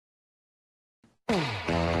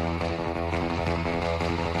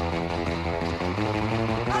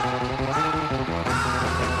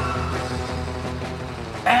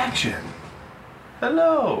Action!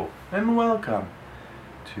 Hello and welcome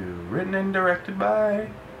to Written and Directed by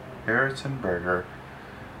Harrison Berger,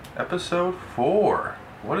 episode 4.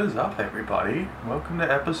 What is up, everybody? Welcome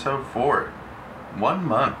to episode 4. 1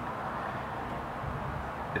 month.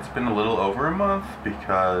 It's been a little over a month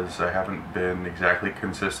because I haven't been exactly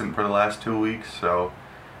consistent for the last 2 weeks, so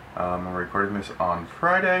I'm recording this on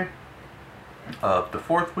Friday of the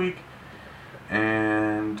 4th week,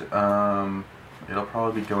 and it'll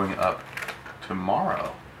probably be going up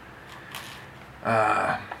tomorrow.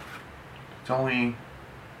 It's only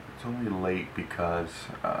late because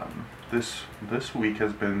this week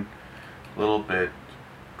has been a little bit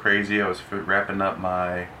crazy. I was wrapping up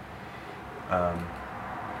my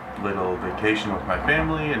little vacation with my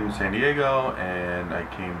family in San Diego, and I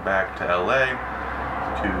came back to LA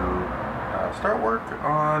to start work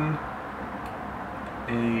on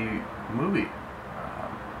a movie.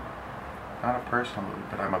 Not a personal movie,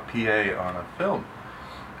 but I'm a PA on a film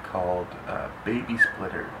called Baby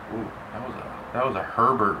Splitter. Ooh, that was a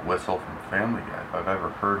Herbert whistle from Family Guy, if I've ever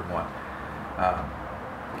heard one. I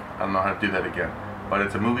don't know how to do that again, but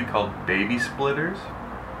it's a movie called Baby Splitters.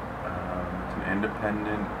 It's an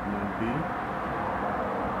independent movie.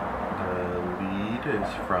 The lead is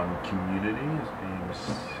from Community. His name's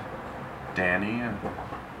Danny. I'm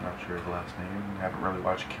not sure his last name. I haven't really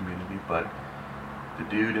watched Community, but the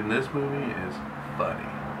dude in this movie is funny.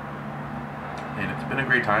 And it's been a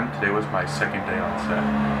great time. Today was my second day on set,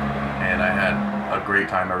 and I had a great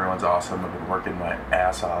time. Everyone's awesome. I've been working my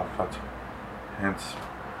ass off. Hence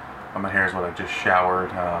why my hair is what I just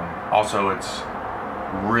showered. Also, it's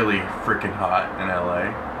really freaking hot in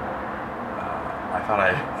LA. I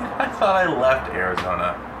thought I left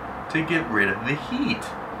Arizona to get rid of the heat.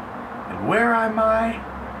 And where am I?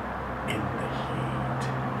 In the heat.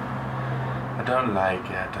 I don't like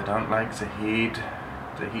it. I don't like the heat.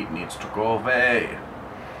 The heat needs to go away.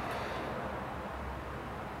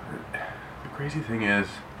 The crazy thing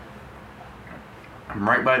is, I'm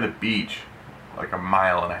right by the beach, like a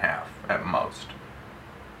mile and a half at most,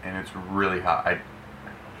 and it's really hot. I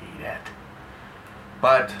hate it.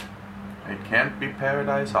 But it can't be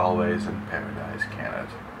paradise always, and paradise can't.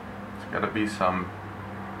 It's gotta be some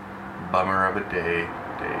bummer of a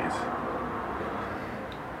days.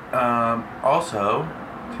 Also,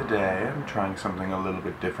 today I'm trying something a little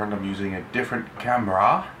bit different. I'm using a different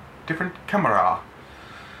camera.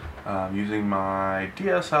 Using my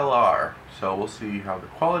DSLR. So we'll see how the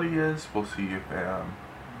quality is. We'll see if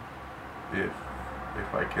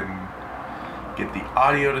I can get the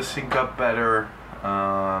audio to sync up better.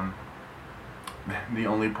 The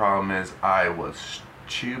only problem is I was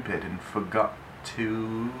stupid and forgot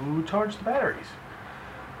to charge the batteries.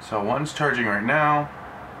 So one's charging right now.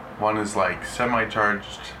 One is like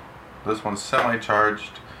semi-charged. This one's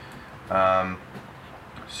semi-charged.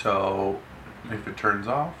 So if it turns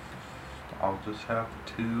off, I'll just have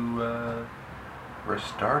to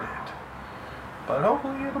restart it. But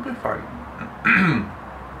hopefully it'll be fine.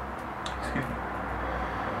 Excuse me.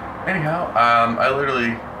 Anyhow,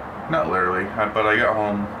 but I got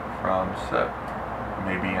home from set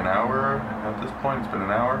maybe an hour. At this point, it's been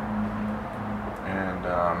an hour, and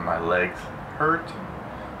my legs hurt.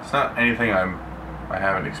 It's not anything I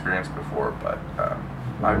haven't experienced before, but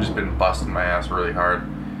I've just been busting my ass really hard.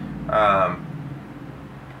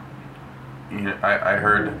 I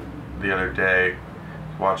heard the other day,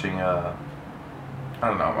 watching I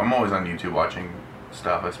don't know, I'm always on YouTube watching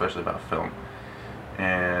stuff, especially about film,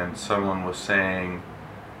 and someone was saying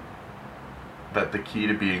that the key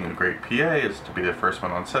to being a great PA is to be the first one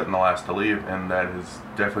on set and the last to leave, and that is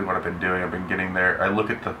definitely what I've been doing. I've been getting there.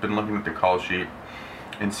 Been looking at the call sheet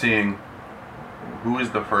and seeing who is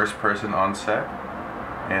the first person on set,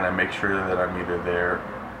 and I make sure that I'm either there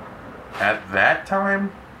at that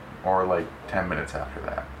time or like 10 minutes after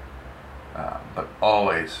that. But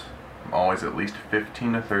I'm always at least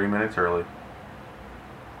 15 to 30 minutes early,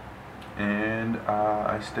 and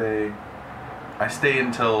I stay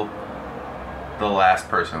until the last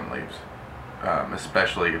person leaves,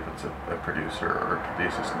 especially if it's a producer or the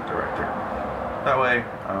assistant director. That way,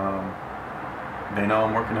 they know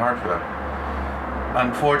I'm working hard for them.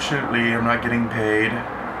 Unfortunately, I'm not getting paid.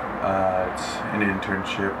 It's an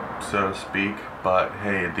internship, so to speak, but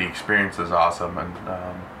hey, the experience is awesome, and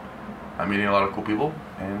I'm meeting a lot of cool people,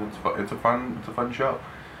 and it's a fun show.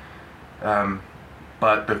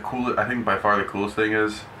 But I think by far the coolest thing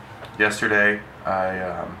is, yesterday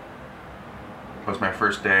was my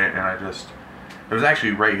first day, and it was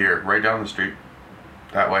actually right here, right down the street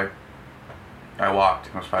that way. I walked.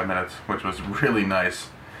 It was 5 minutes, which was really nice.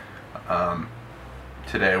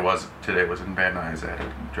 Today was in Van Nuys. I had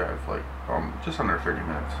to drive like just under 30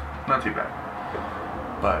 minutes. Not too bad.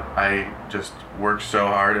 But I just worked so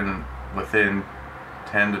hard, and within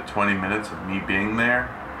 10 to 20 minutes of me being there,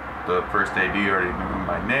 the first AD already knew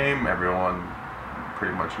my name. Everyone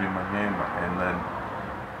pretty much knew my name. And then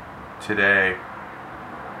today,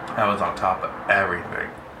 I was on top of everything.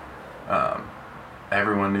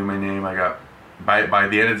 Everyone knew my name. I got by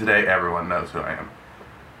the end of today, everyone knows who I am.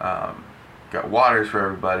 Got waters for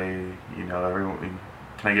everybody. You know, everyone.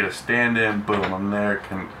 Can I get a stand-in? Boom, I'm there.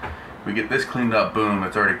 Can we get this cleaned up? Boom,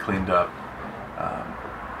 it's already cleaned up.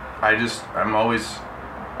 I'm always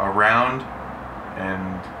around,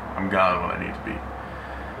 and I'm gone when I need to be.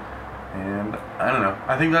 And I don't know.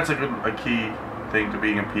 I think that's a key thing to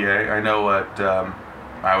being a PA. I know what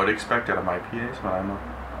I would expect out of my PAs when I'm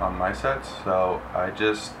on my sets. So I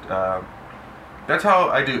just that's how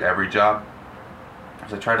I do every job.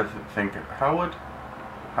 Is I try to think how would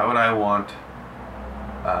I want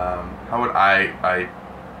how would I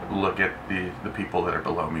look at the people that are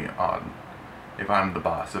below me on, if I'm the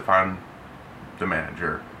boss, if I'm the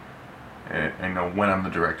manager, and you know, when I'm the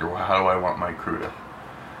director, how do I want my crew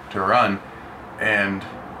to run? And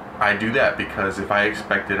I do that because if I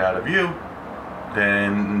expect it out of you,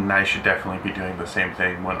 then I should definitely be doing the same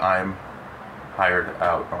thing when I'm hired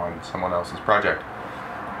out on someone else's project.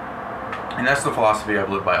 And that's the philosophy I've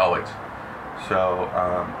lived by always. So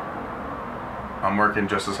I'm working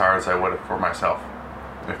just as hard as I would for myself,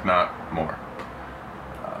 if not more.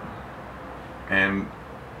 And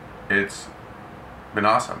it's been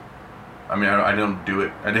awesome. I mean, I don't do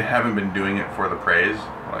it. I haven't been doing it for the praise.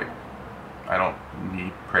 Like, I don't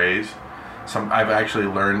need praise. I've actually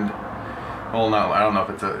learned. Well, no, I don't know if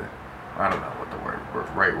it's I don't know what the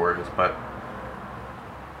right word is, but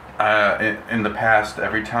in the past,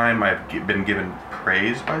 every time I've been given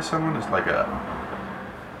praise by someone, it's like a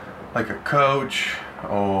coach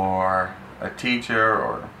or a teacher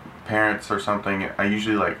or parents or something. I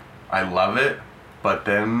usually I love it, but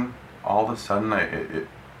then all of a sudden I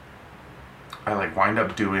wind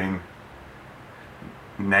up doing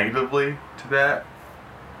negatively to that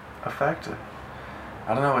effect.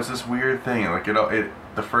 I don't know. It's this weird thing. Like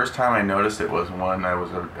the first time I noticed it was when I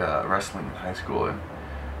was wrestling in high school, and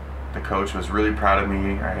the coach was really proud of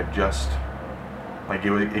me. I had just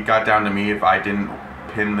it got down to me if I didn't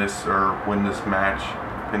pin this or win this match,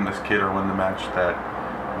 pin this kid or win the match, that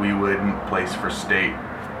we wouldn't place for state.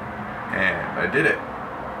 And I did it.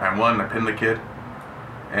 I won. I pinned the kid,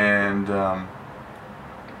 and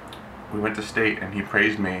we went to state, and he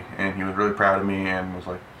praised me, and he was really proud of me, and was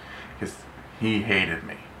like, because he hated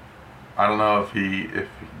me. I don't know if he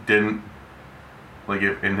didn't,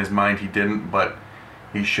 if in his mind he didn't, but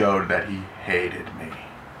he showed that he hated me.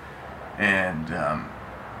 And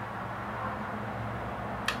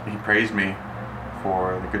he praised me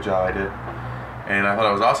for the good job I did, and I thought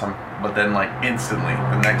it was awesome. But then instantly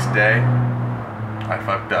the next day I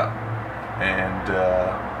fucked up, and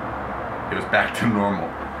it was back to normal.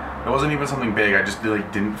 It wasn't even something big. I just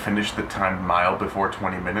didn't finish the timed mile before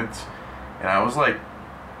 20 minutes, and I was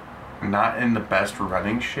not in the best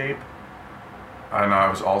running shape, and I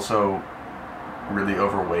was also really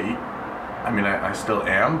overweight. I mean, I still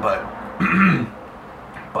am, but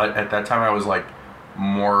but at that time I was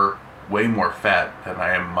way more fat than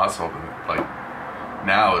I am muscle.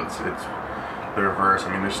 Now it's the reverse.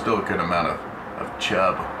 I mean, there's still a good amount of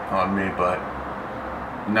chub on me, but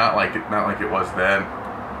not like it was then.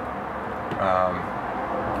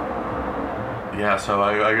 Yeah, so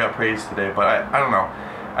I got praised today, but I don't know.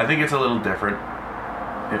 I think it's a little different.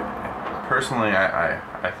 Personally,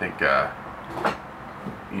 I think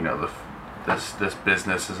you know, this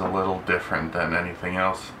business is a little different than anything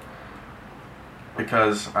else,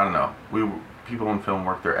 because I don't know, people in film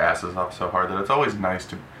work their asses off so hard that it's always nice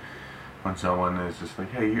when someone is just like,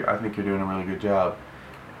 hey, I think you're doing a really good job.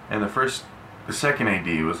 And the second AD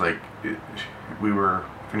was we were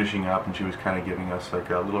finishing up, and she was kind of giving us a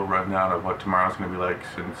little rundown of what tomorrow's going to be like,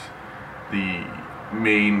 since the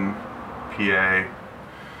main PA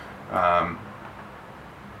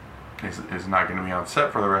is not going to be on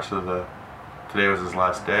set for the rest of today was his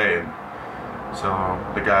last day. And so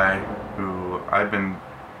the guy who I've been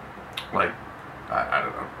I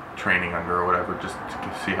don't know, training under or whatever, just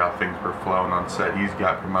to see how things were flowing on set, he's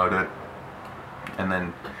got promoted, and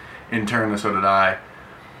then in turn so did I.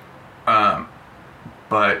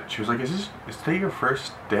 But she was like, is today your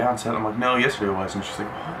first day on set? I'm like, no, yesterday was. And she's like,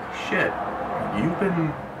 holy shit, you've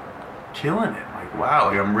been killing it. Wow,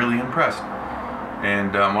 I'm really impressed.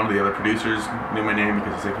 And one of the other producers knew my name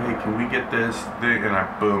because he's like, hey, can we get this thing?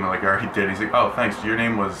 And boom, like I already did. He's like, oh, thanks. Your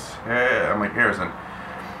name was, I'm like, Harrison.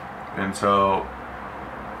 And so,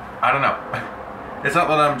 I don't know. It's not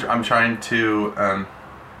that I'm trying to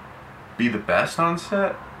be the best on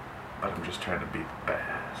set, but I'm just trying to be the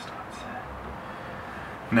best on set.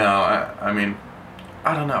 No, I mean,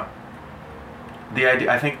 I don't know. The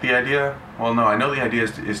idea, I think the idea, well, no, I know the idea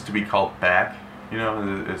is to be called back, you know,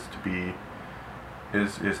 is to be,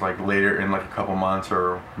 is like later in like a couple months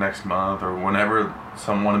or next month or whenever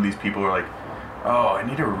one of these people are like, oh, I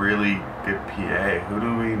need a really good PA, who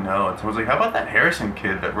do we know? And someone's like, how about that Harrison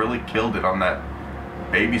kid that really killed it on that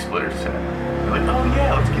Baby Splitter set? They're like, oh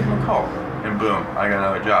yeah, let's give him a call. And boom, I got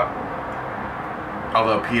another job.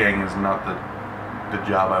 Although PAing is not the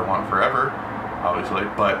job I want forever, obviously,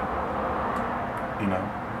 but you know,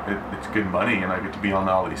 it's good money and I get to be on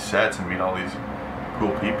all these sets and meet all these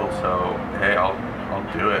cool people, so hey, I'll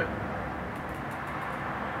do it.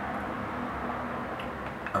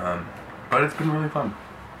 But it's been really fun.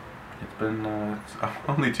 It's been it's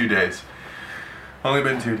only 2 days. Only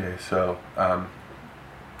been 2 days, so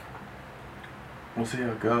we'll see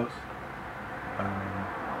how it goes.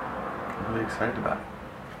 I'm really excited about it.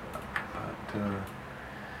 But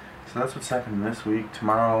so that's what's happening this week.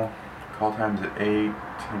 Tomorrow, call time's at 8.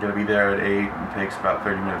 I gotta be there at 8. It takes about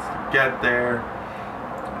 30 minutes to get there.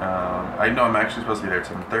 I know I'm actually supposed to be there at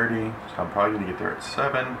 7:30, so I'm probably gonna get there at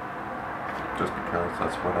 7, just because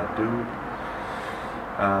that's what I do.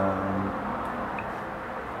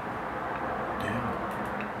 Yeah.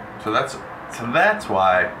 So that's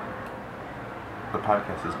why the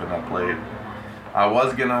podcast has been up late. I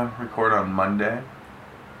was gonna record on Monday.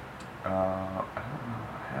 I don't know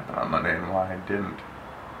what happened on Monday and why I didn't.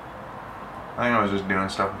 I think I was just doing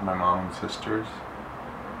stuff with my mom and sisters.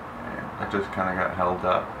 I just kind of got held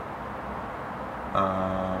up.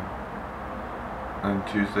 And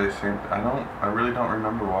Tuesday, same. I really don't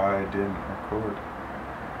remember why I didn't record.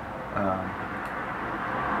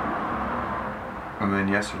 And then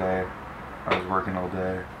yesterday, I was working all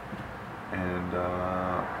day, and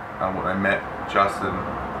I met Justin,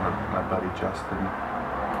 my buddy Justin,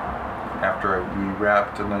 after we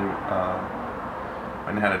wrapped, and I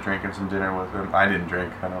went and had a drink and some dinner with him. I didn't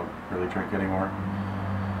drink. I don't really drink anymore.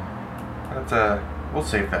 But we'll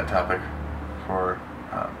save that topic for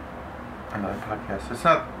another podcast. It's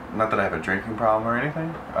not that I have a drinking problem or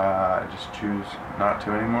anything. I just choose not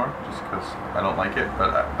to anymore, just because I don't like it.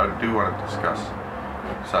 But I do want to discuss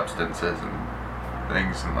substances and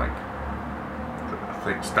things and like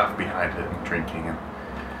stuff behind it and drinking and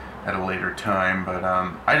at a later time. But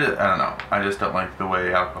I don't know. I just don't like the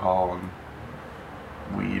way alcohol and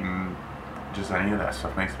weed and just any of that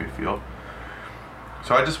stuff makes me feel.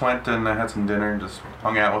 So I just went and I had some dinner and just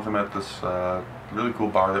hung out with him at this really cool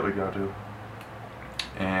bar that we go to.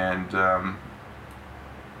 And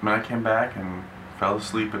when I came back and fell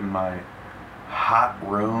asleep in my hot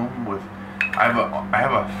room with, I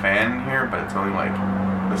have a fan in here, but it's only like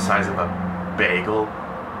the size of a bagel,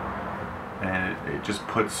 and it just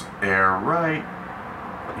puts air right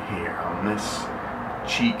here on this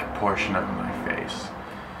cheek portion of my face,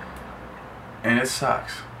 and it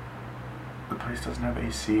sucks. The place doesn't have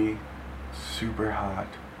AC, super hot.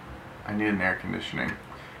 I need an air conditioning.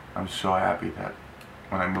 I'm so happy that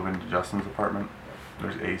when I move into Justin's apartment,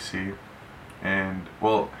 there's AC, and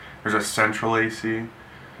well, there's a central AC,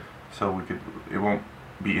 so it won't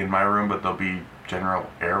be in my room, but there'll be general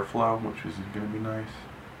airflow, which is gonna be nice.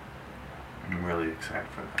 I'm really excited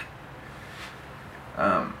for that.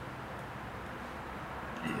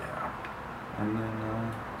 Yeah, and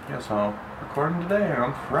then yeah, so recording today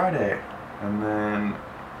on Friday, and then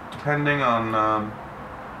depending on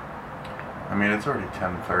I mean, it's already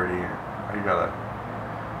 10:30.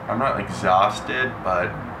 I'm not exhausted, but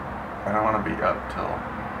I don't want to be up till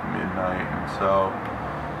midnight, and so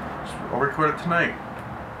I'll record it tonight,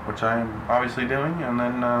 which I'm obviously doing, and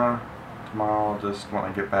then tomorrow I'll just, when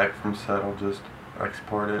I get back from set, I'll just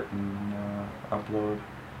export it and upload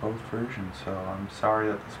both versions. So I'm sorry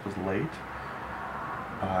that this was late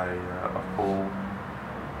by a full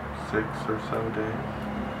 6 or so days.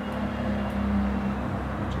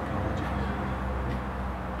 Much apologies,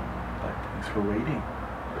 but thanks for waiting.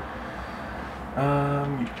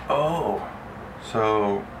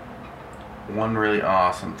 So one really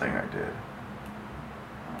awesome thing I did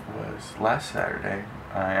was last Saturday,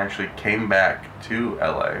 I actually came back to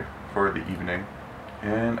LA for the evening,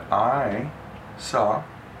 and I saw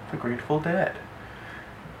the Grateful Dead.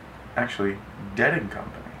 Actually, Dead and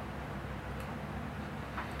Company.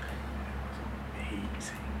 It was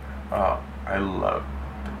amazing. Oh, I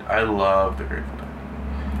love the Grateful Dead.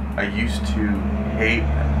 I used to hate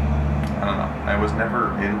them. I don't know. I was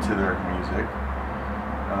never into their music.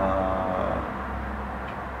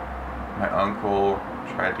 My uncle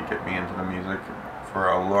tried to get me into the music for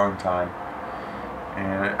a long time,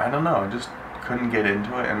 and I don't know. I just couldn't get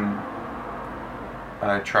into it, and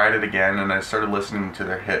I tried it again, and I started listening to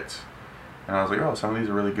their hits, and I was like, oh, some of these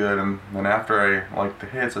are really good. And then after I liked the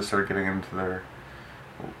hits, I started getting into their,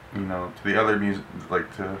 to the other music,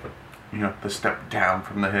 like to, the step down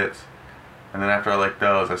from the hits. And then after I liked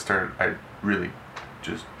those, I really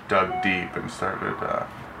just dug deep and started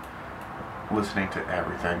listening to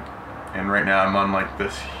everything. And right now I'm on like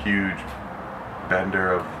this huge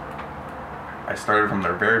bender of, I started from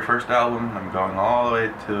their very first album, I'm going all the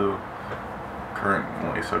way to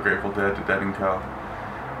currently, so Grateful Dead to Dead & Co.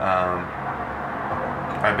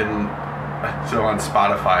 I've been, so on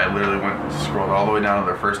Spotify, I literally scrolled all the way down to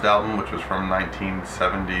their first album, which was from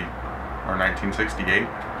 1970 or 1968,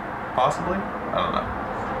 possibly? I don't know.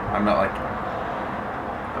 I'm not like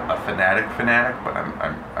a fanatic, but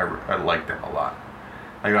I like them a lot.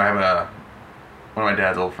 Like I have one of my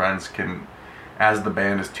dad's old friends can, as the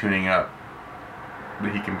band is tuning up,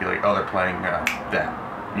 he can be like, oh, they're playing that, they're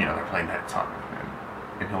playing that song,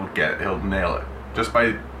 and he'll nail it just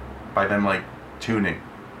by them like tuning.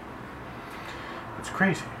 It's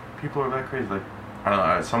crazy. People are that crazy. Like, I don't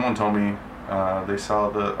know. Someone told me they saw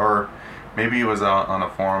or maybe it was on a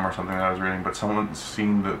forum or something that I was reading, but someone's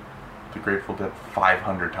seen the Grateful Dead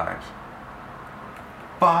 500 times.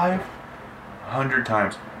 500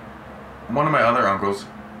 times. One of my other uncles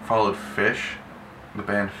followed Fish, the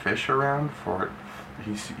band Fish, around for it.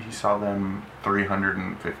 He saw them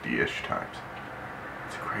 350-ish times.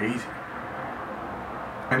 It's crazy.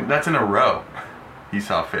 And that's in a row. He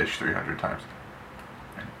saw Fish 300 times.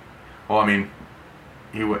 Well, I mean,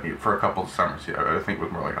 he went for a couple of summers. Yeah, I think it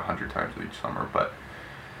was more like 100 times each summer. But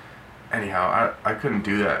anyhow, I couldn't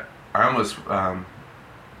do that. I almost the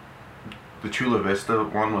Chula Vista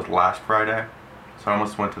one was last Friday, so I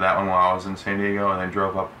almost went to that one while I was in San Diego, and then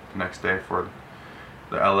drove up the next day for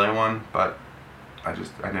the LA one. But I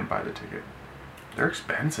didn't buy the ticket. They're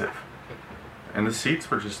expensive, and the seats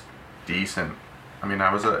were just decent. I mean,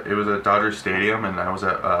 it was a Dodger Stadium, and I was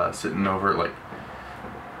sitting over like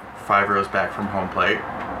 5 rows back from home plate,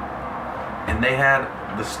 and they had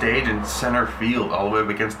the stage in center field all the way up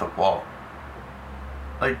against the wall.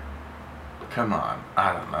 Like, come on,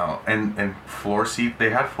 I don't know. And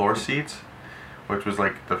they had floor seats, which was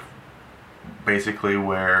like basically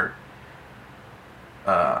where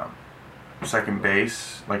second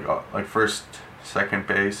base, like first, second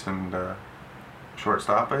base, and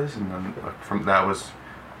shortstop is, and then from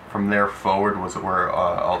there forward was where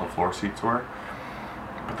all the floor seats were.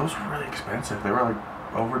 But those were really expensive. They were like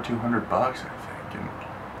over $200, I think, and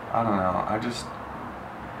I don't know.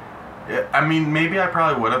 I mean, maybe I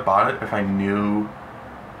probably would have bought it if I knew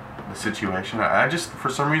the situation. I just, for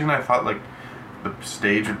some reason, I thought like the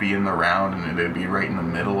stage would be in the round and it would be right in the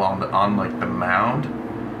middle on like the mound,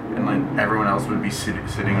 and like everyone else would be sitting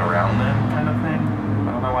around them, kind of thing.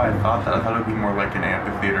 I don't know why I thought that. I thought it would be more like an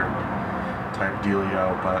amphitheater type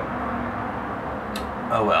dealio, but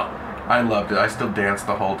oh well. I loved it. I still danced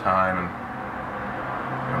the whole time, and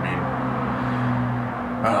I mean,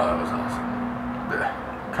 oh, it was awesome. The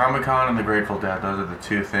Comic-Con and the Grateful Dead, those are the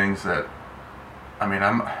two things that, I mean,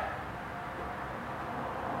 I'm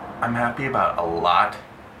happy about a lot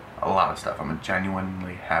of stuff. I'm a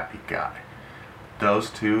genuinely happy guy. Those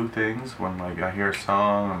two things, when like I hear a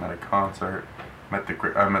song, I'm at a concert,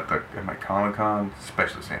 I'm at Comic-Con,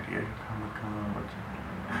 especially San Diego Comic-Con, which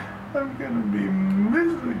I'm gonna be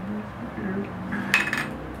missing this year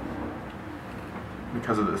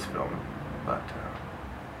because of this film, but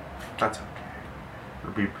that's okay.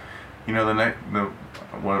 It'll be,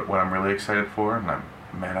 what I'm really excited for, and I'm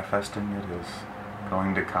manifesting it, is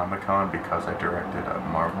going to Comic-Con because I directed a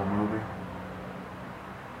Marvel movie.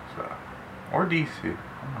 So, or DC. I'm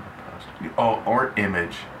not opposed. Oh, or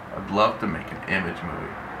Image. I'd love to make an Image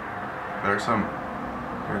movie. There's some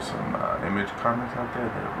Image comics out there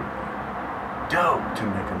that would be dope to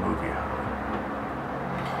make a movie out of.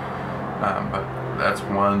 But that's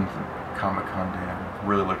one Comic-Con day I'm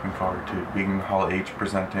really looking forward to, being in Hall H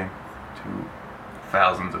presenting to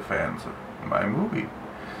thousands of fans of my movie.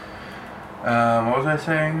 What was I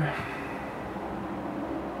saying?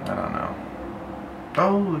 I don't know.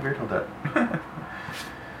 Oh, the Grateful Dead.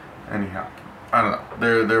 Anyhow, I don't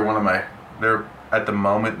know. They're one of my, at the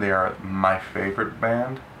moment they are my favorite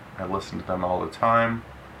band. I listen to them all the time,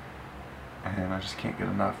 and I just can't get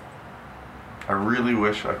enough. I really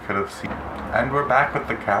wish I could have seen. And we're back with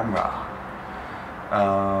the camera.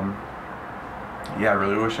 yeah, I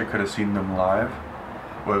really wish I could have seen them live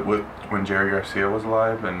with when Jerry Garcia was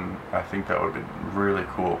alive, and I think that would have been really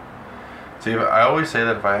cool. See, I always say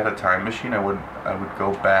that if I had a time machine, I would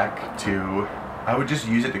go back to, I would just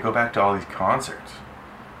use it to go back to all these concerts.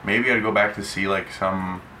 Maybe I'd go back to see like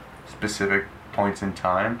some specific points in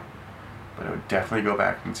time, but I would definitely go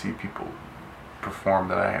back and see people perform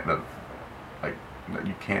that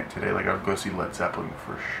you can't today. Like I would go see Led Zeppelin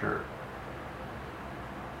for sure.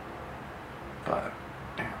 But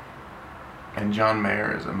damn. And John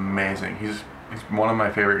Mayer is amazing. He's one of my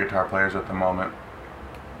favorite guitar players at the moment.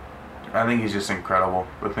 I think he's just incredible.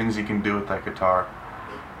 The things he can do with that guitar.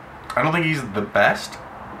 I don't think he's the best.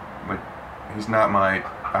 Like he's not my.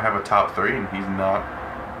 I have a top 3, and he's not.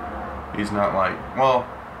 He's not like. Well,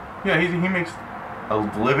 yeah. He makes a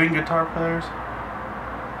living guitar players.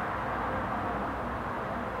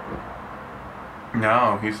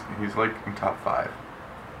 No, he's like in top 5.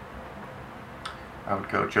 I would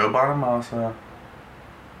go Joe Bonamassa,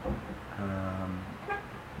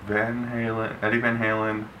 Van Halen, Eddie Van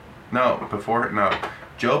Halen. No,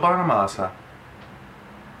 Joe Bonamassa,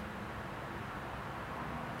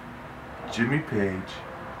 Jimmy Page,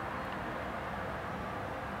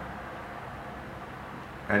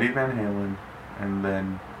 Eddie Van Halen, and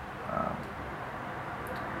then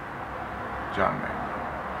John Mayer.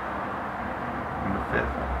 And the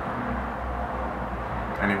 5th.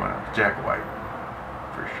 Anyone else? Jack White,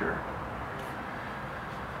 for sure.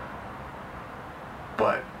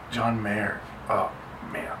 But John Mayer, oh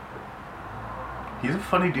man, he's a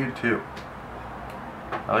funny dude too.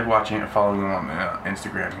 I like watching and following him on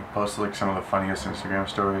Instagram. He posts like some of the funniest Instagram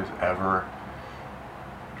stories ever,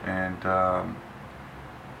 and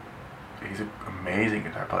he's an amazing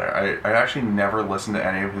guitar player. I actually never listened to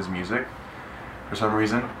any of his music for some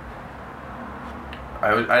reason.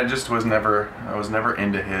 I was never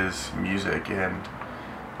into his music, and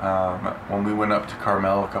when we went up to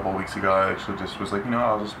Carmel a couple weeks ago, I actually just was like,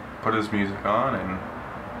 I'll just put his music on and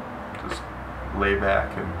just lay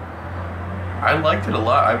back, and I liked it a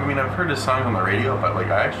lot. I mean, I've heard his songs on the radio, but like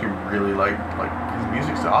I actually really like his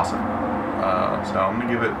music's awesome. So I'm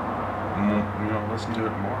gonna give it, listen to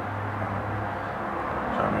it more.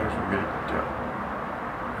 John Mayer's a really good too.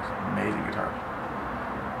 He's an amazing guitar.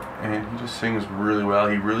 And he just sings really well.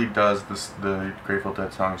 He really does the Grateful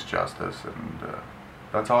Dead songs justice, and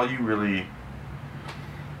that's all you can really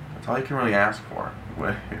ask for,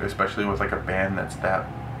 especially with like a band that's that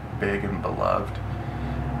big and beloved.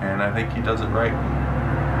 And I think he does it right.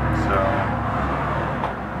 So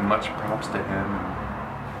much props to him.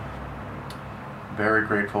 And very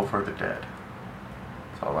grateful for the Dead.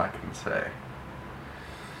 That's all I can say.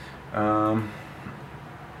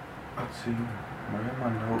 Let's see. Where are my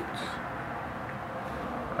notes?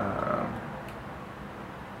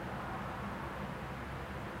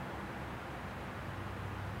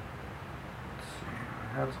 Let's see. I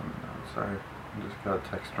had some notes. I just got a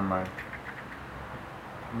text from my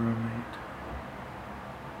roommate.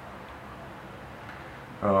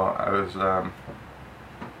 Oh, I was,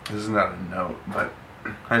 this is not a note, but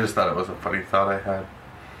I just thought it was a funny thought I had.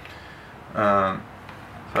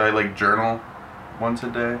 So I like journal once a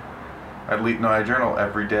day. I journal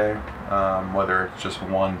every day, whether it's just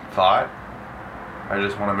one thought. I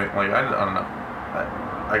just want to make, like, I don't know.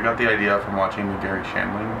 I got the idea from watching the Gary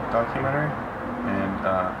Shandling documentary, and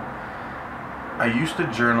I used to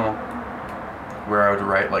journal where I would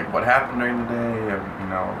write like what happened during the day,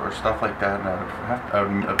 and, or stuff like that, and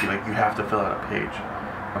I'd be like, you have to fill out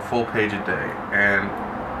a full page a day, and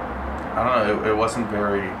I don't know, it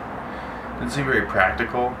didn't seem very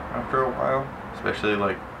practical after a while, especially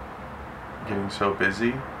like getting so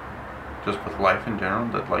busy just with life in general,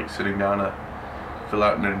 that like sitting down to fill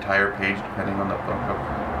out an entire page depending on the book of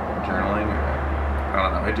journaling, I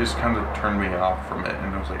don't know, it just kind of turned me off from it.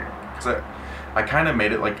 And it was like, because I kind of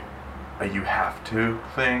made it like a you have to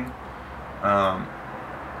thing,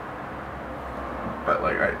 but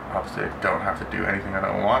like I obviously don't have to do anything I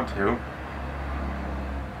don't want to.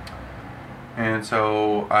 And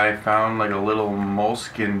so I found like a little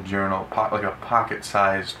Moleskine journal, like a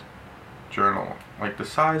pocket-sized journal, like the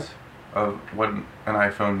size of what an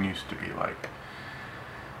iPhone used to be like.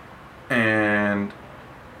 And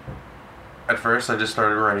at first I just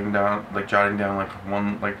started writing down, like jotting down like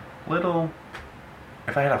one, like little,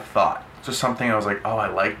 if I had a thought, just something I was like, oh, I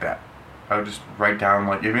like that, I would just write down,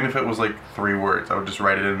 like, even if it was like 3 words, I would just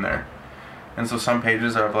write it in there. And so some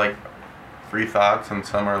pages have like 3 thoughts, and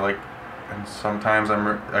some are like, and sometimes I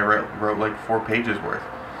wrote like 4 pages worth.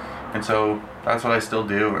 And so that's what I still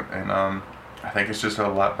do, and I think it's just a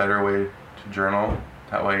lot better way to journal.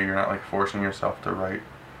 That way you're not like forcing yourself to write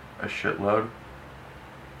a shitload.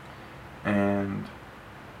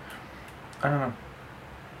 I don't know.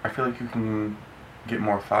 I feel like you can get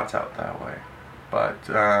more thoughts out that way. But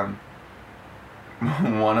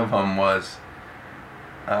one of them was,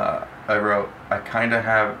 I wrote, I kind of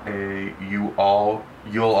have a you'll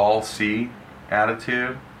all see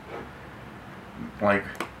attitude. Like,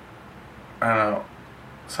 I don't know.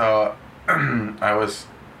 So I was,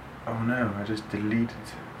 oh no, I just deleted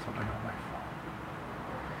something on my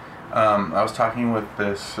phone. I was talking with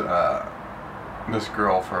this this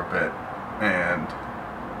girl for a bit, and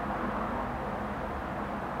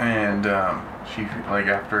she, like,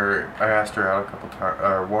 after I asked her out a couple times,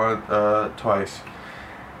 or twice,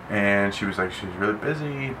 and she was like, she was really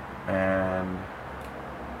busy, and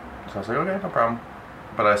so I was like, okay, no problem.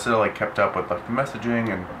 But I still, like, kept up with, like, the messaging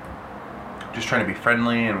and just trying to be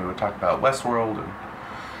friendly, and we would talk about Westworld and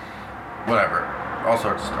whatever, all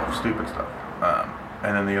sorts of stuff, stupid stuff.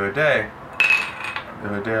 And then the other day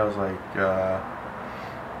I was like,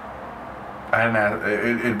 I hadn't asked,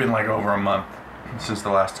 it'd been like over a month since the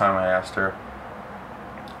last time I asked her,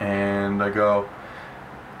 and I go,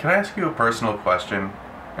 can I ask you a personal question?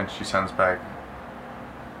 And she sends back,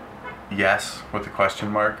 yes, with a question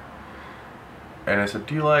mark. And I said,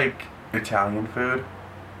 do you like Italian food?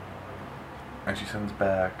 And she sends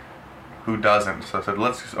back, who doesn't? So I said,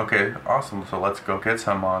 okay, awesome, so let's go get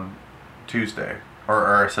some on Tuesday.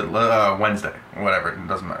 Or I said, Wednesday, whatever, it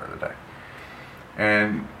doesn't matter the day.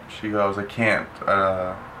 And she goes, I can't.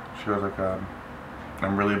 She goes like,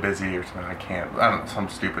 I'm really busy or something, I can't. I don't know, some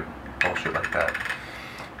stupid bullshit like that.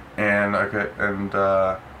 And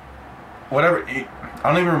whatever, I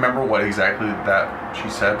don't even remember what exactly that she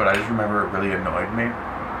said, but I just remember it really annoyed me.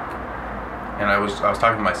 And I was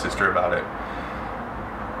talking to my sister about it.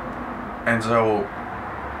 And so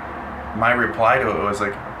my reply to it was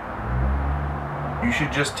like, you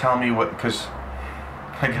should just tell me what, because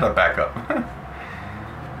I gotta back up.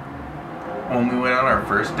 When we went on our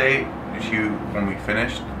first date, when we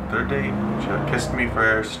finished their date, she like kissed me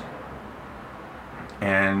first,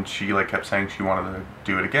 and she like kept saying she wanted to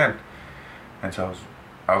do it again, and so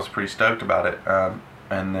I was pretty stoked about it.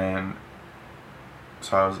 And then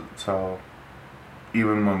so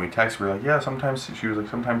even when we texted, we were like, yeah, sometimes. She was like,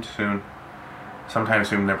 sometime soon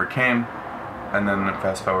never came. And then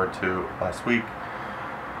fast forward to last week,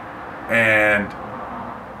 and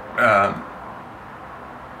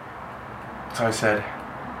so I said,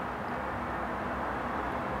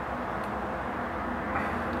 I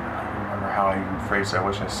don't remember how I even phrased it. I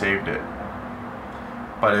wish I saved it,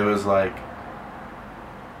 but it was like,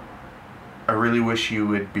 I really wish you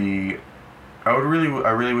would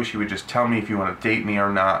just tell me if you want to date me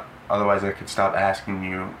or not. Otherwise, I could stop asking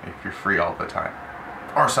you if you're free all the time,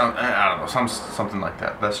 or I don't know, something like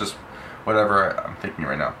that. That's just whatever I'm thinking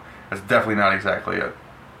right now. That's definitely not exactly it,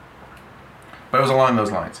 but it was along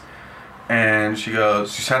those lines. And she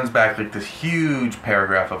sends back like this huge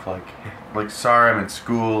paragraph of like, sorry, I'm in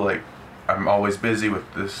school, like I'm always busy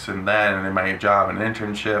with this and that, and in my job and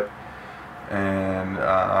internship. And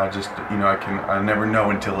I just, I never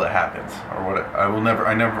know until it happens, or what.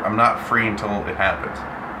 I'm not free until it happens.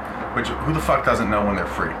 Which, who the fuck doesn't know when they're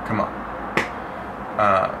free? Come on.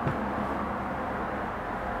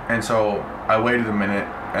 And so I waited a minute,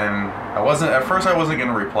 and at first I wasn't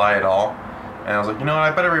gonna reply at all, and I was like, you know what,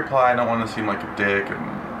 I better reply. I don't want to seem like a dick,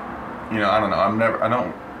 and I don't know. I'm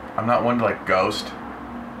not one to like ghost.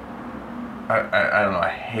 I don't know. I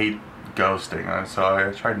hate ghosting, so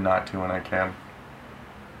I try not to when I can.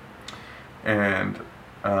 And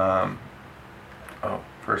for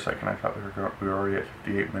a second I thought we were already at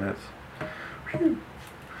 58 minutes. Whew.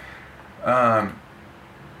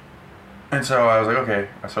 And so I was like, okay.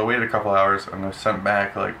 So I waited a couple hours, and I sent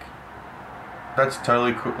back like, that's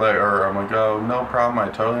totally cool. Like, or I'm like, oh, no problem. I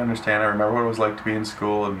totally understand. I remember what it was like to be in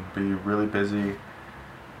school and be really busy.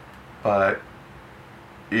 But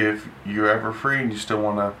if you're ever free and you still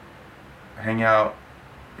want to hang out,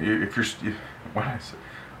 I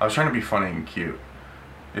was trying to be funny and cute.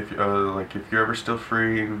 If you're ever still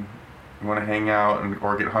free and you want to hang out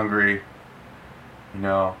or get hungry,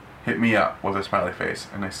 hit me up with a smiley face.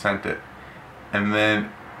 And I sent it, and then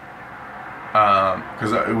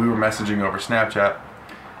because we were messaging over Snapchat.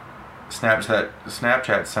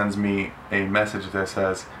 Snapchat sends me a message that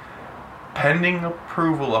says, pending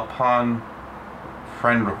approval upon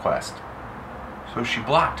friend request. So she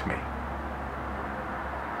blocked me.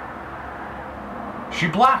 She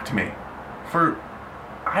blocked me for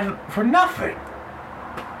nothing.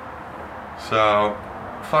 So,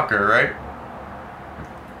 fuck her, right?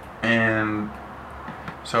 And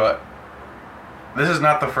so this is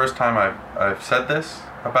not the first time I've said this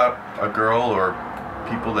about a girl or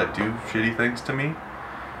people that do shitty things to me.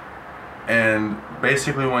 And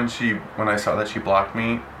basically when I saw that she blocked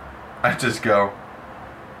me, I just go,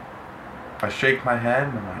 I shake my head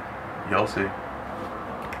and I'm like, you'll see.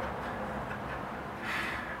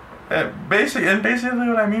 And basically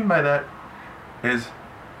what I mean by that is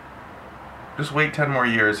just wait 10 more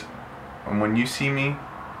years, and when you see me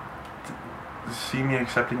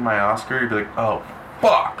accepting my Oscar, you'll be like, oh,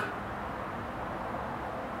 fuck.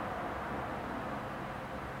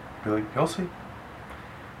 Be like, you'll see.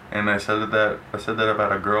 And I said that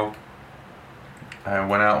about a girl I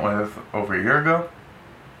went out with over a year ago,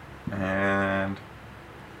 and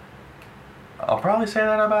I'll probably say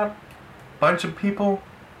that about a bunch of people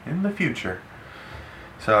in the future.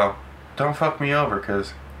 So don't fuck me over,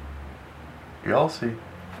 cause you'll see.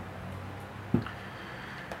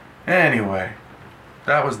 Anyway,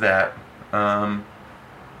 that was that. I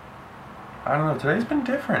don't know, today's been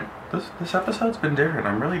different. This episode's been different.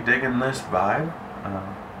 I'm really digging this vibe.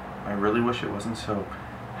 I really wish it wasn't so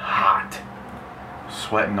hot.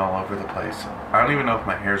 Sweating all over the place. I don't even know if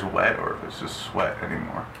my hair's wet or if it's just sweat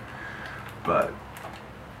anymore. But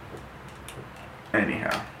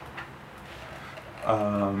anyhow.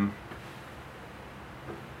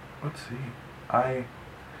 Let's see. I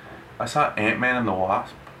saw Ant-Man and the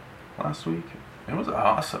Wasp last week. It was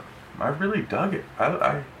awesome. I really dug it.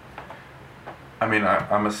 I mean,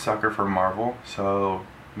 I'm a sucker for Marvel, so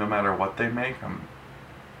no matter what they make, I'm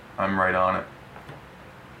right on it.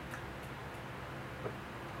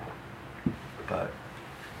 But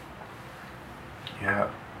yeah,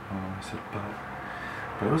 I said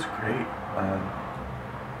but it was great.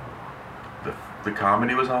 The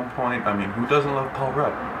comedy was on point. I mean, who doesn't love Paul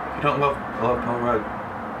Rudd? If you don't love Paul Rudd,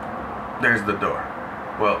 there's the door.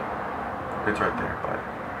 Well, it's right there, but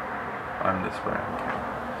I'm this way.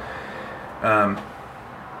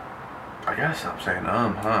 I gotta stop saying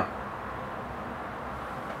huh?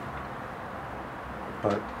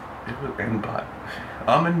 But it was and but,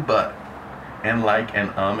 and but, and like and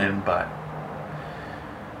and but.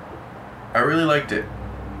 I really liked it.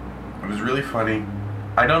 It was really funny.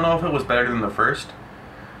 I don't know if it was better than the first.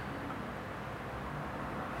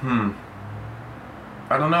 I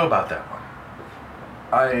don't know about that one.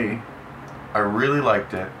 I really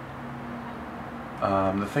liked it.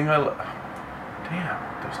 The thing damn,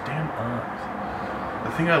 those damn ums.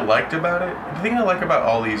 The thing I liked about it, the thing I like about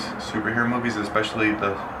all these superhero movies, especially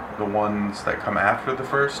the ones that come after the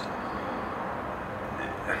first,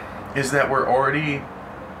 is that we're already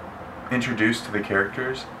introduced to the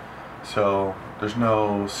characters. So there's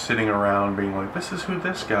no sitting around being like, this is who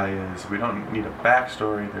this guy is. We don't need a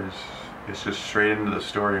backstory. It's just straight into the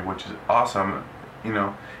story, which is awesome, you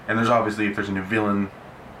know. And there's obviously, if there's a new villain,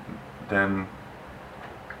 then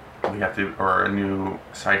we have to, or a new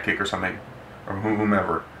sidekick or something, or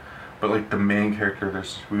whomever. But like the main character,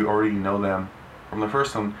 we already know them from the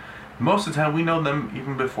first one. Most of the time we know them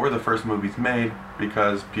even before the first movie's made,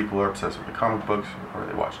 because people are obsessed with the comic books, or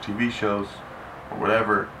they watch TV shows, or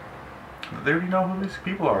whatever. They already know who these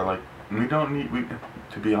people are. Like, we don't need,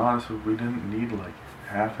 to be honest, we didn't need like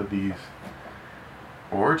half of these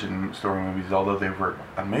origin story movies, although they were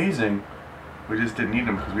amazing. We just didn't need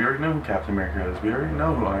them because we already know who Captain America is. We already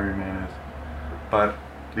know who Iron Man is. But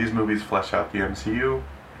these movies flesh out the MCU,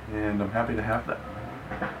 and I'm happy to have that.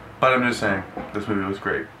 But I'm just saying, this movie was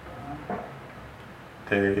great.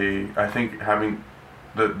 I think having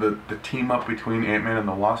the team up between Ant-Man and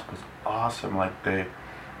the Wasp was awesome. Like the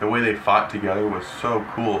way they fought together was so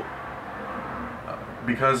cool.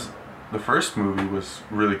 Because the first movie was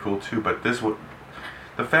really cool too, but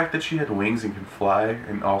the fact that she had wings and can fly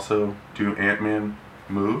and also do Ant-Man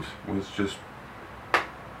moves was just,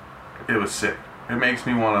 it was sick. It makes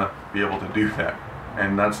me want to be able to do that,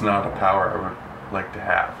 and that's not a power I would like to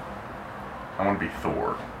have. I want to be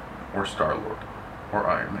Thor, or Star-Lord, or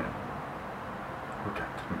Iron Man, or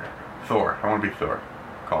Captain America. Thor. I want to be Thor.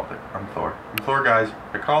 Called it. I'm Thor. I'm Thor, guys.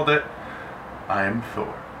 I called it. I am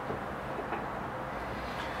Thor.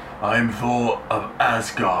 I am Thor of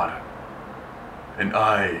Asgard. And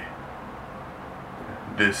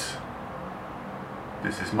this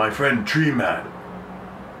is my friend Tree Man.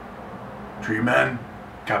 Tree Man,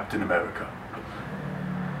 Captain America.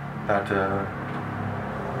 That, I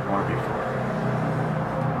want to be Thor.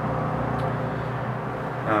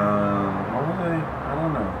 What was I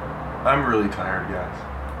don't know. I'm really tired, guys.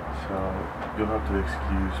 So, you'll have to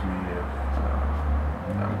excuse me if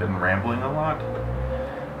I've been rambling a lot.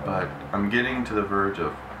 But I'm getting to the verge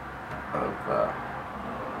of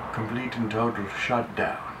complete and total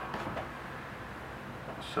shutdown.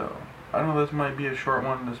 So, I don't know, this might be a short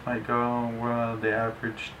one, this might go the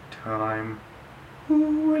average time.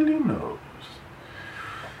 Who really knows?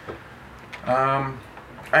 I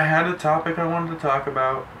had a topic I wanted to talk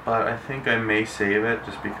about, but I think I may save it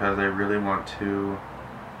just because I really want to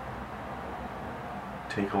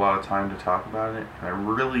take a lot of time to talk about it. And I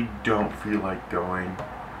really don't feel like going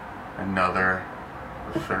another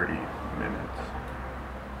 30 minutes.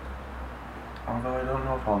 Although I don't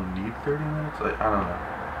know if I'll need 30 minutes. I don't know.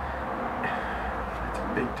 It's a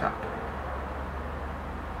big topic.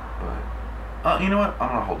 But, you know what? I'm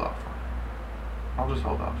gonna hold off. I'll just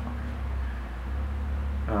hold off.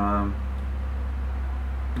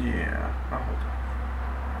 Yeah, I'll hold off.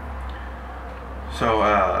 So,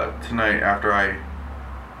 tonight after I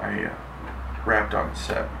wrapped on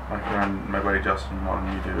set, my buddy Justin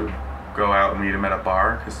wanted me to go out and meet him at a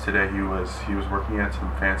bar, because today he was working at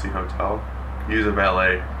some fancy hotel. He was a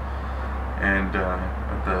valet, and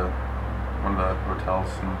at one of the hotels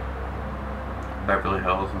in Beverly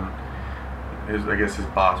Hills, and I guess his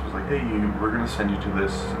boss was like, "Hey, we're gonna send you to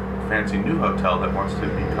this fancy new hotel that wants to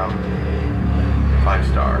become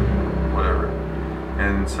 5-star, whatever."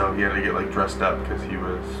 And so he had to get like dressed up because he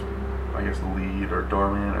was, I guess, lead or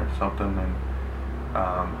doorman or something, and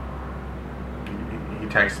he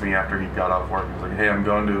texted me after he got off work. He was like, "Hey, I'm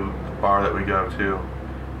going to the bar that we go to.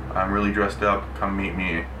 I'm really dressed up. Come meet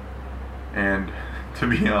me." And to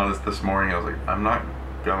be honest, this morning I was like, I'm not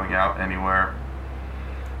going out anywhere.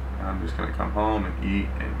 I'm just gonna come home and eat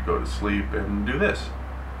and go to sleep and do this.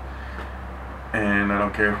 And I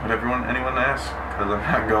don't care what anyone asks, because I'm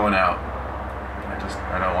not going out.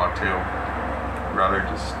 I don't want to. I'd rather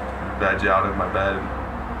just veg out in my bed and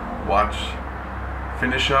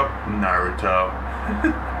finish up Naruto.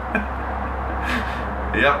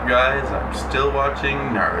 Yep, guys, I'm still watching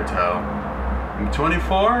Naruto. I'm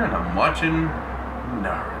 24 and I'm watching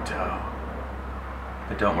Naruto.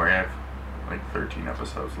 But don't worry, I have like 13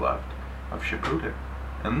 episodes left of Shippuden.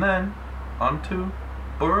 And then on to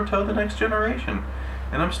Boruto: The Next Generation.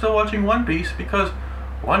 And I'm still watching One Piece because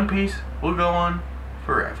One Piece will go on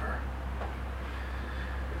forever.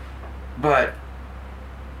 But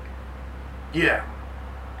yeah,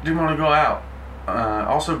 didn't want to go out.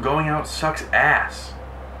 Also, going out sucks ass.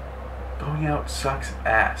 Going out sucks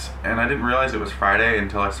ass. And I didn't realize it was Friday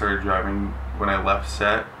until I started driving when I left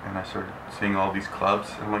set, and I started seeing all these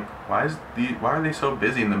clubs. And I'm like, why are they so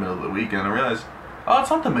busy in the middle of the week? And I realized, oh,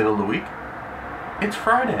 it's not the middle of the week. It's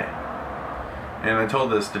Friday. And I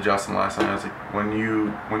told this to Justin last night. I was like, when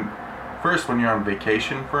you're on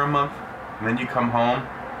vacation for a month, and then you come home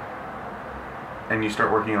and you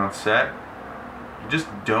start working on set, you just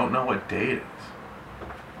don't know what day it is.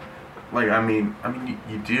 Like, I mean,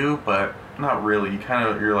 you do, but not really.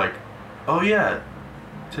 You're like, oh yeah,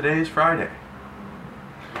 today is Friday.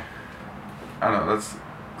 I don't know,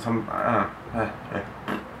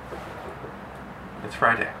 it's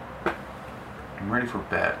Friday. I'm ready for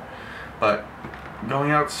bed. But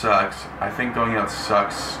going out sucks. I think going out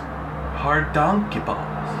sucks hard donkey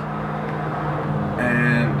balls.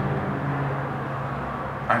 And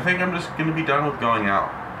I think I'm just gonna be done with going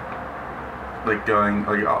out.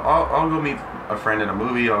 I'll go meet a friend at a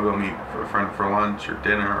movie, I'll go meet a friend for lunch or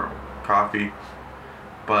dinner or coffee,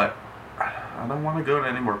 but I don't want to go to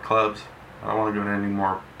any more clubs. I don't want to go to any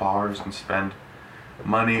more bars and spend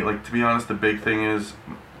money. Like, to be honest, the big thing is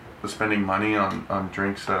spending money on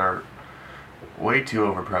drinks that are way too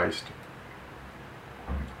overpriced.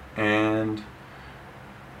 And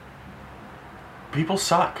people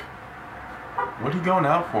suck. What are you going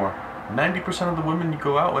out for? 90% of the women you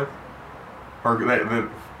go out with, or the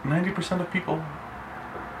 90% of people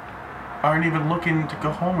aren't even looking to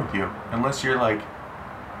go home with you, unless you're like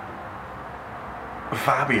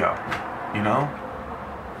Fabio, you know?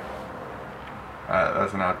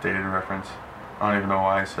 That's an outdated reference. I don't even know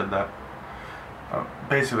why I said that.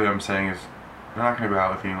 Basically what I'm saying is, they're not going to go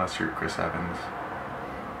out with you unless you're Chris Evans,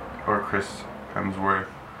 or Chris Hemsworth,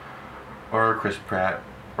 or Chris Pratt,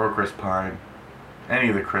 or Chris Pine. Any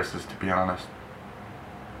of the Chris's, to be honest.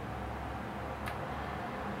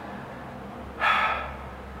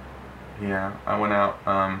 Yeah, I went out,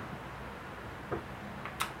 I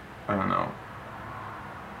don't know,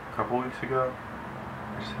 a couple weeks ago.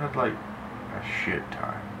 I just had like a shit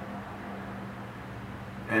time.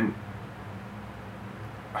 And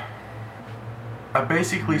I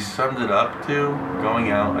basically summed it up to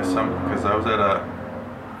going out, because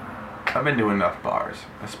I've been doing enough bars,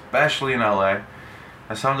 especially in LA.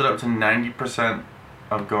 I summed it up to 90%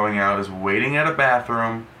 of going out is waiting at a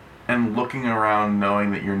bathroom and looking around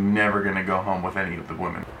knowing that you're never going to go home with any of the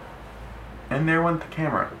women. And there went the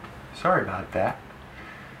camera. Sorry about that.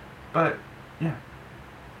 But, yeah.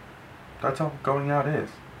 That's all going out is.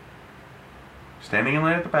 Standing in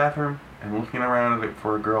line at the bathroom and looking around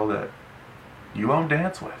for a girl that you won't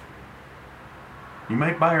dance with. You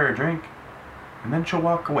might buy her a drink, and then she'll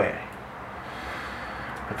walk away.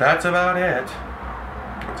 But that's about it.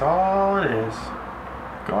 That's all it is.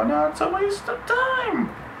 Going out, it's a waste of time.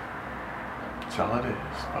 That's all it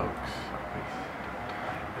is, folks. A waste of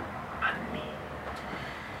time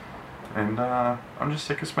and money. And I'm just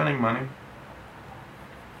sick of spending money.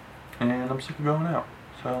 And I'm sick of going out.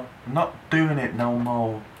 So I'm not doing it no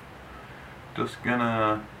more. Just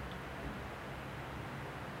gonna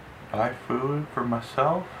buy food for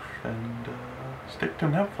myself and stick to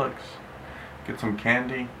Netflix. Get some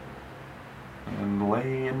candy and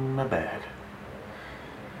lay in my bed.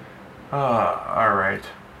 Alright.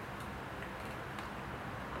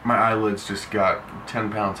 My eyelids just got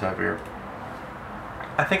 10 pounds heavier.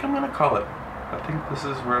 I think I'm gonna call it. I think this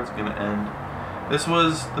is where it's gonna end. This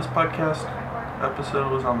podcast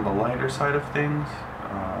episode was on the lighter side of things.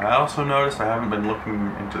 I also noticed I haven't been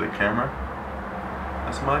looking into the camera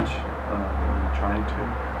as much. I'm trying to.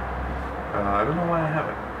 I don't know why I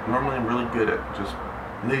haven't. Normally I'm really good at just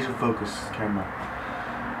laser focus camera.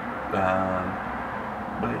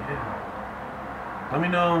 But yeah. Let me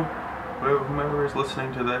know, whomever is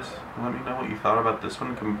listening to this, let me know what you thought about this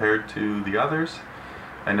one compared to the others.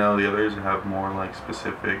 I know the others have more like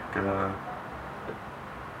specific,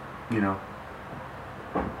 you know,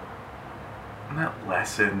 not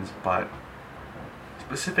lessons, but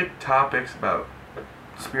specific topics about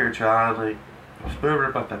spirituality,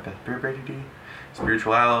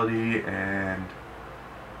 and,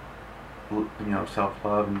 you know,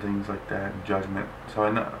 self-love and things like that, and judgment. So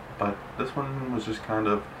I know, but this one was just kind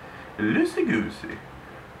of loosey-goosey,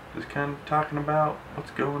 just kind of talking about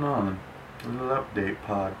what's going on, a little update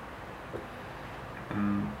pod,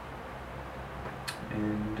 and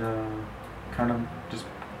kind of just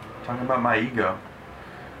talking about my ego,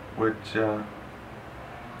 which the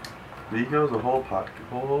ego is a whole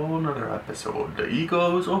nother episode. The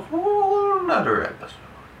ego is a whole nother episode.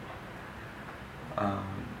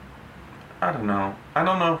 I don't know. I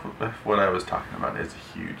don't know if what I was talking about is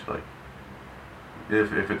huge, like,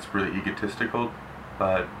 if it's really egotistical,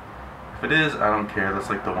 but if it is, I don't care. That's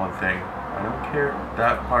like the one thing. I don't care.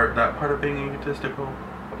 That part of being egotistical,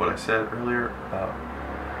 what I said earlier about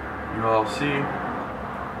you all see,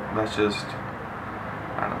 that's just,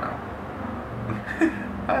 I don't know.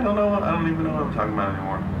 I don't even know what I'm talking about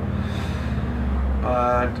anymore.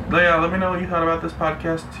 But yeah, let me know what you thought about this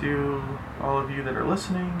podcast to all of you that are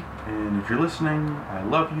listening. And if you're listening, I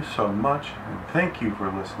love you so much, and thank you for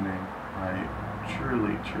listening. I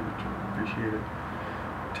truly appreciate it.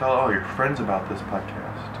 Tell all your friends about this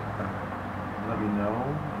podcast. Let me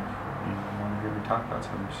know if you want to hear me talk about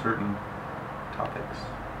some certain topics.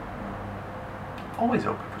 Always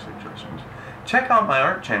open for suggestions. Check out my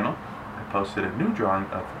art channel. I posted a new drawing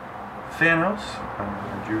of Thanos.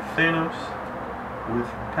 I drew Thanos with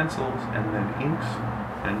pencils and then inks.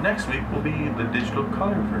 And next week will be the digital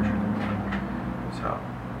color version. So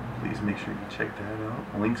please make sure you check that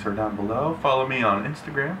out. Links are down below. Follow me on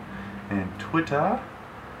Instagram and Twitter.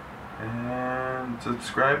 And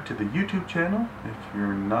subscribe to the YouTube channel if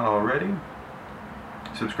you're not already.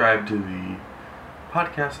 Subscribe to the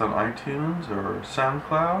podcast on iTunes or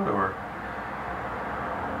SoundCloud or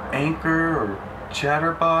Anchor or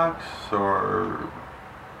Chatterbox or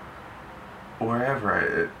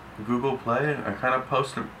wherever. Google Play. I kind of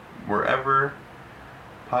post it wherever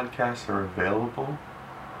podcasts are available.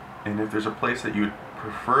 And if there's a place that you would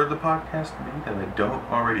prefer the podcast to be that I don't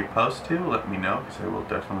already post to, let me know, because I will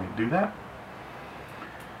definitely do that.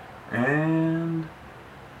 And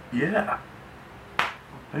yeah,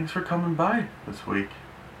 thanks for coming by this week.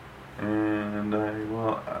 And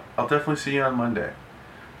I'll definitely see you on Monday.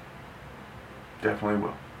 Definitely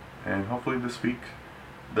will. And hopefully this week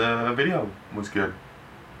the video was good.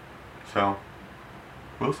 So,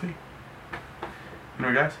 we'll see.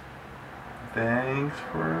 Anyway, guys, thanks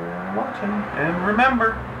for watching. And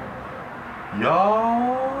remember,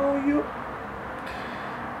 you...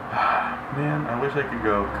 Man, I wish I could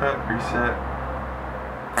go cut, reset.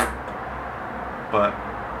 But,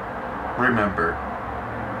 remember,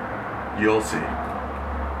 you'll see.